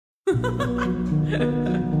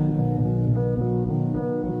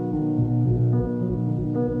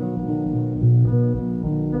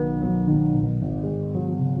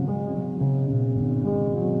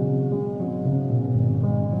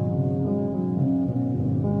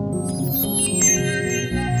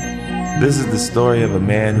This is the story of a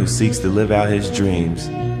man who seeks to live out his dreams,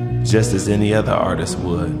 just as any other artist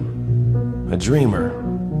would. A dreamer,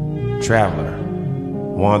 traveler,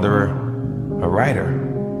 wanderer, a writer,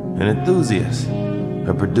 an enthusiast,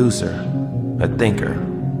 a producer, a thinker,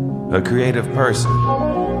 a creative person,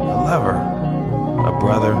 a lover, a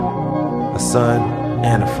brother, a son,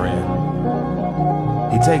 and a friend.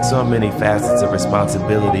 He takes on many facets of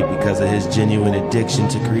responsibility because of his genuine addiction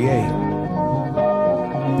to create.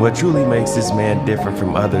 What truly makes this man different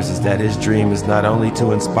from others is that his dream is not only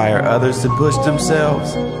to inspire others to push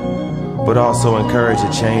themselves, but also encourage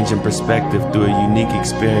a change in perspective through a unique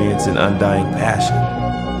experience and undying passion.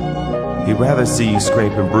 He'd rather see you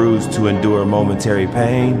scrape and bruise to endure momentary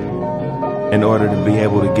pain in order to be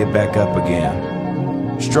able to get back up again.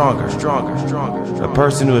 Stronger. A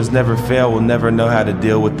person who has never failed will never know how to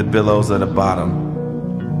deal with the billows at the bottom,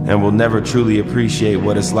 and will never truly appreciate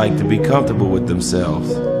what it's like to be comfortable with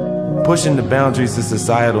themselves. Pushing the boundaries of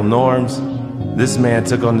societal norms, this man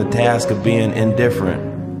took on the task of being indifferent,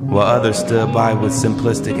 while others stood by with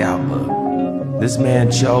simplistic outlook. This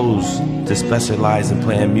man chose to specialize in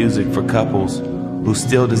playing music for couples who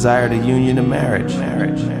still desired a union of marriage.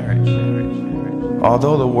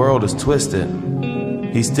 Although the world is twisted,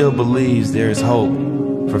 he still believes there is hope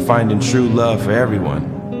for finding true love for everyone.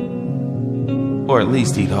 Or at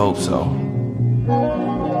least he'd hope so.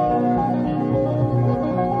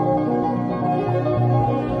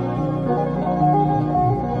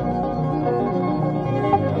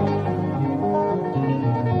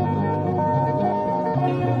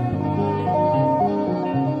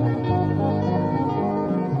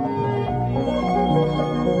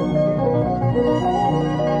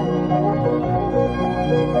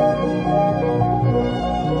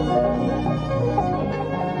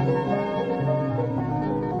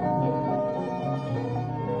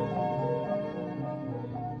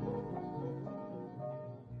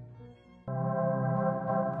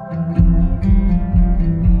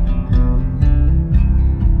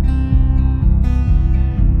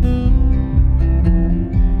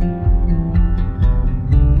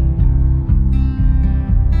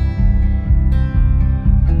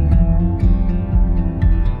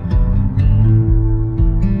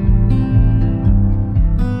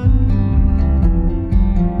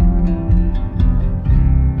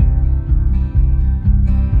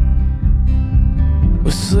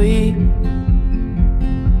 Sleep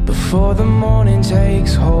before the morning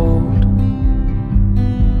takes hold,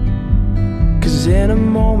 'cause in a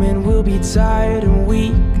moment we'll be tired and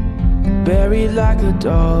weak, buried like a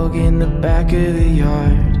dog in the back of the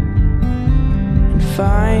yard, and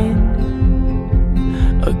find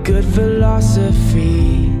a good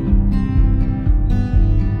philosophy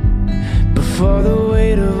before the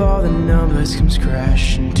weight of all the numbers comes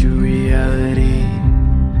crashing to reality.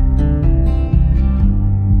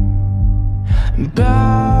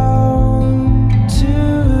 Bound to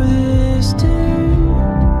this day,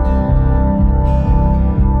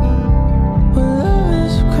 when love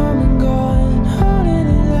is come and gone, haunting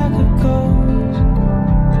it like a ghost.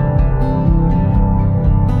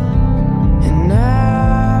 And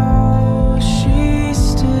now she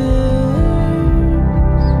stays,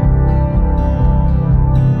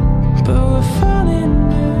 but we're finding a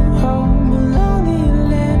new home along the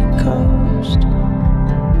Atlantic coast.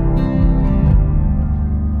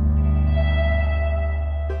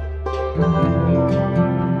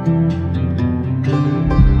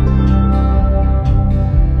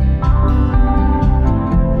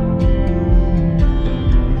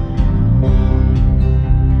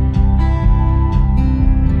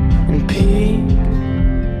 And peek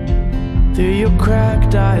through your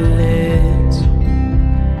cracked eyelids,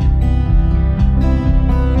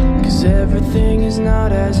 'cause everything is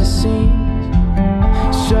not as it seems.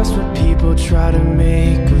 It's just what people try to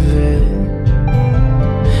make of it.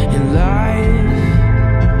 And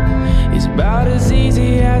life is about as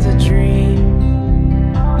easy as a dream,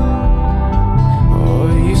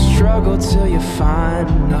 or you struggle till you find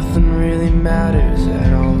nothing really matters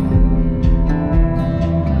at all.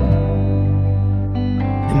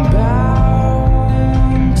 And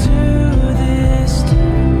bound to this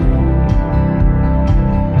day,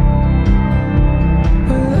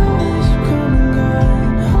 when love is come and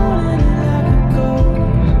gone, haunting it like a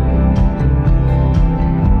ghost.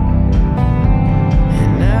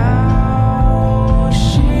 And now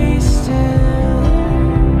she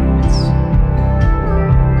stays,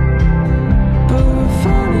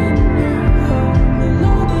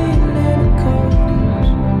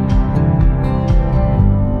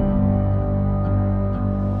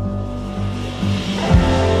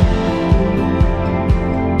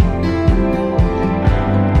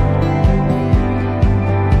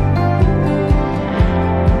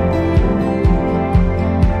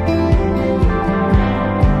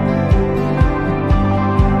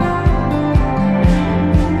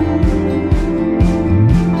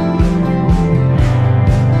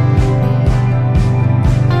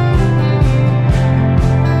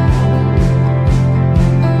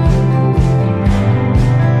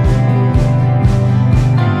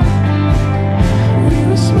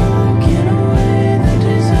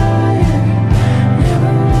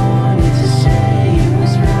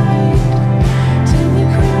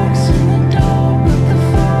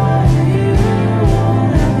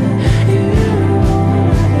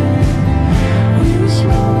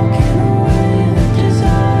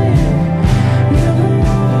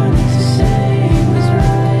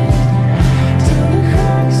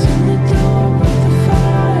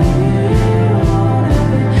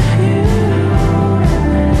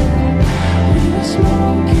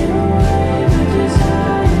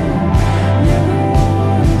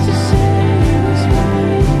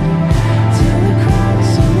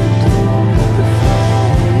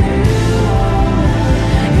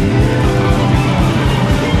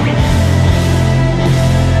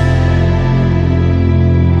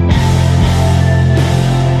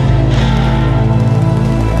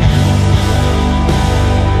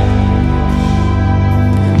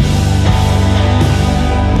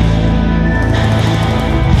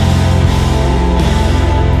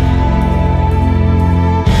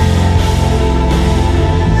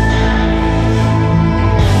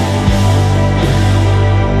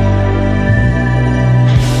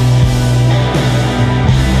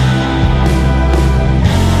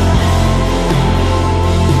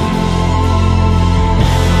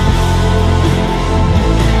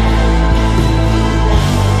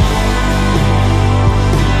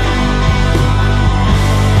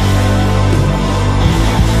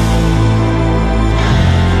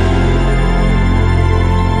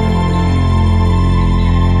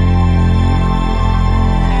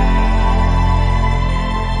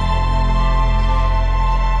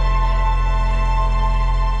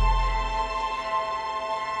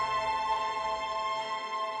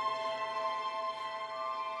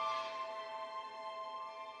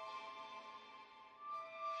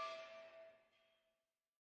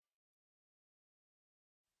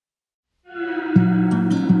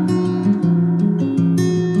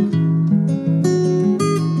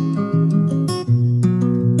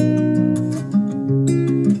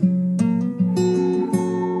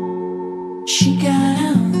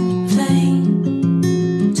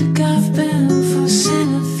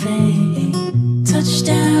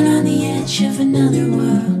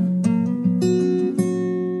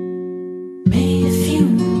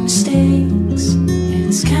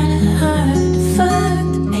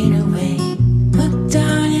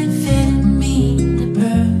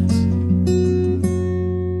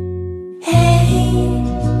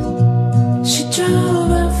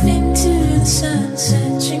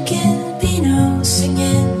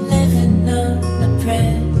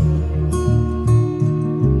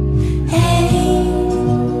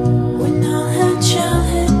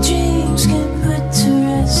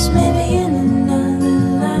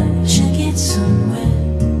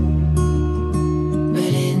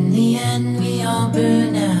 end we all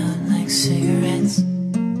burn out like cigarettes.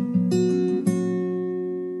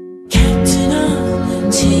 Captain on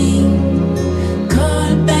the team,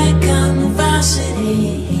 quarterback on the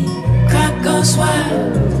varsity. Crowd goes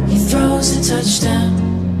wild, he throws a touchdown.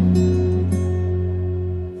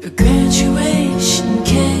 But graduation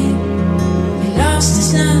came, he lost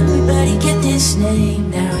his number but he get his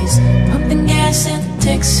name. Now he's pumping gas at the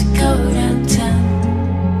Texaco downtown.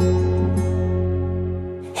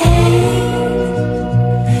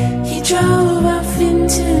 Drove off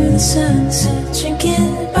into the sunset,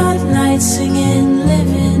 drinking Bud Light, singing,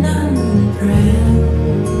 living on a prayer.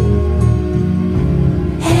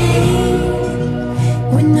 Hey,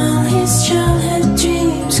 when all his childhood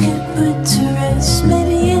dreams get put to rest,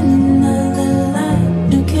 maybe in another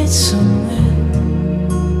life he'll get somewhere.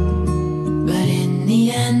 But in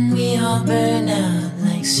the end we all burn out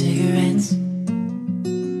like cigarettes.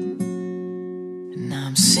 And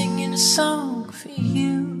I'm singing a song for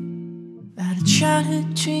you about a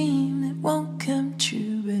childhood dream that won't come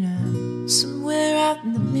true. But I'm somewhere out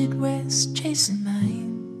in the Midwest chasing mine.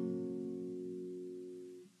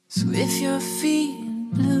 So if you're feeling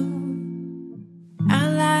blue,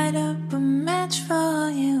 I'll light up a match for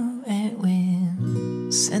you, and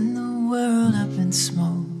we'll send the world up in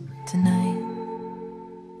smoke tonight.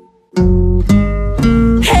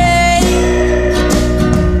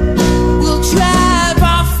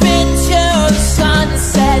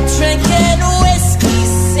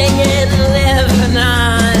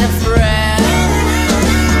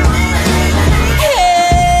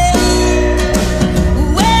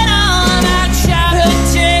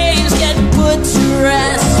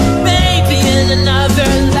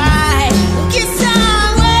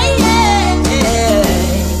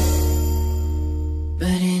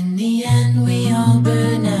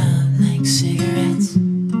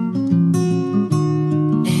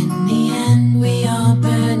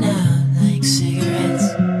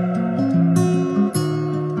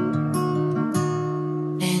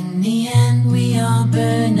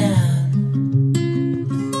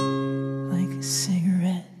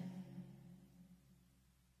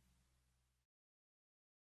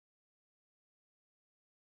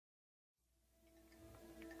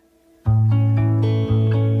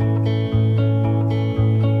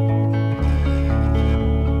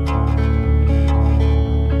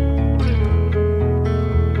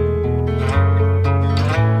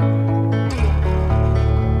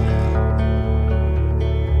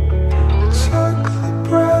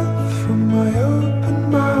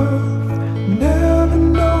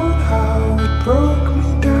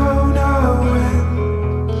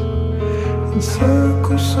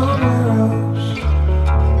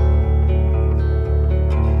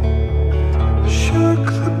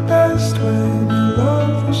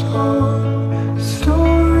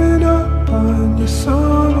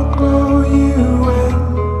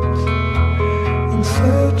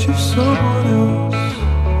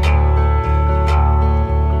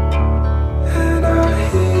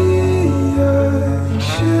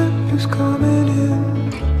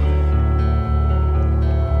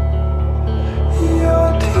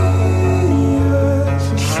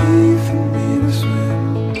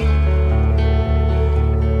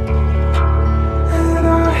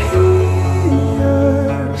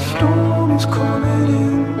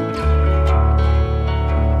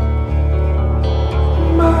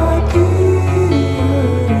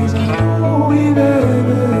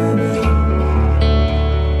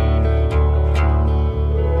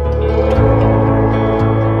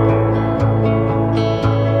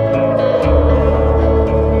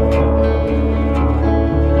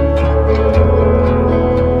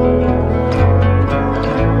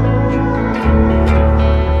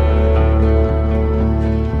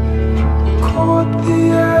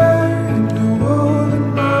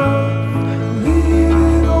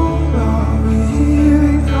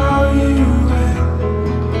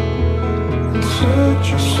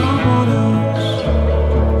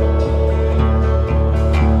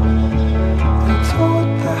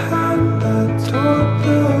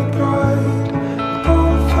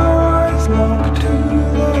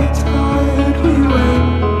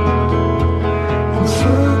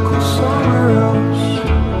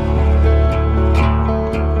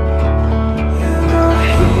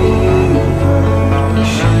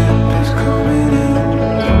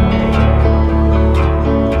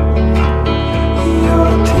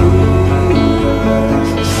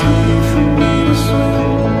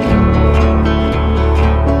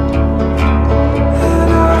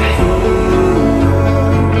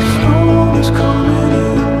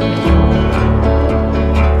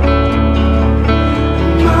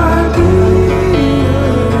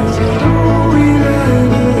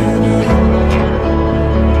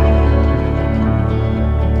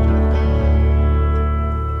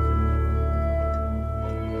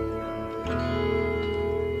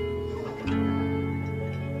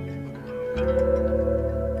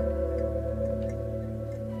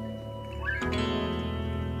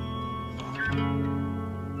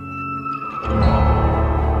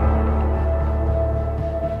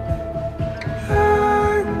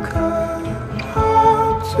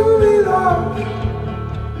 To be loved.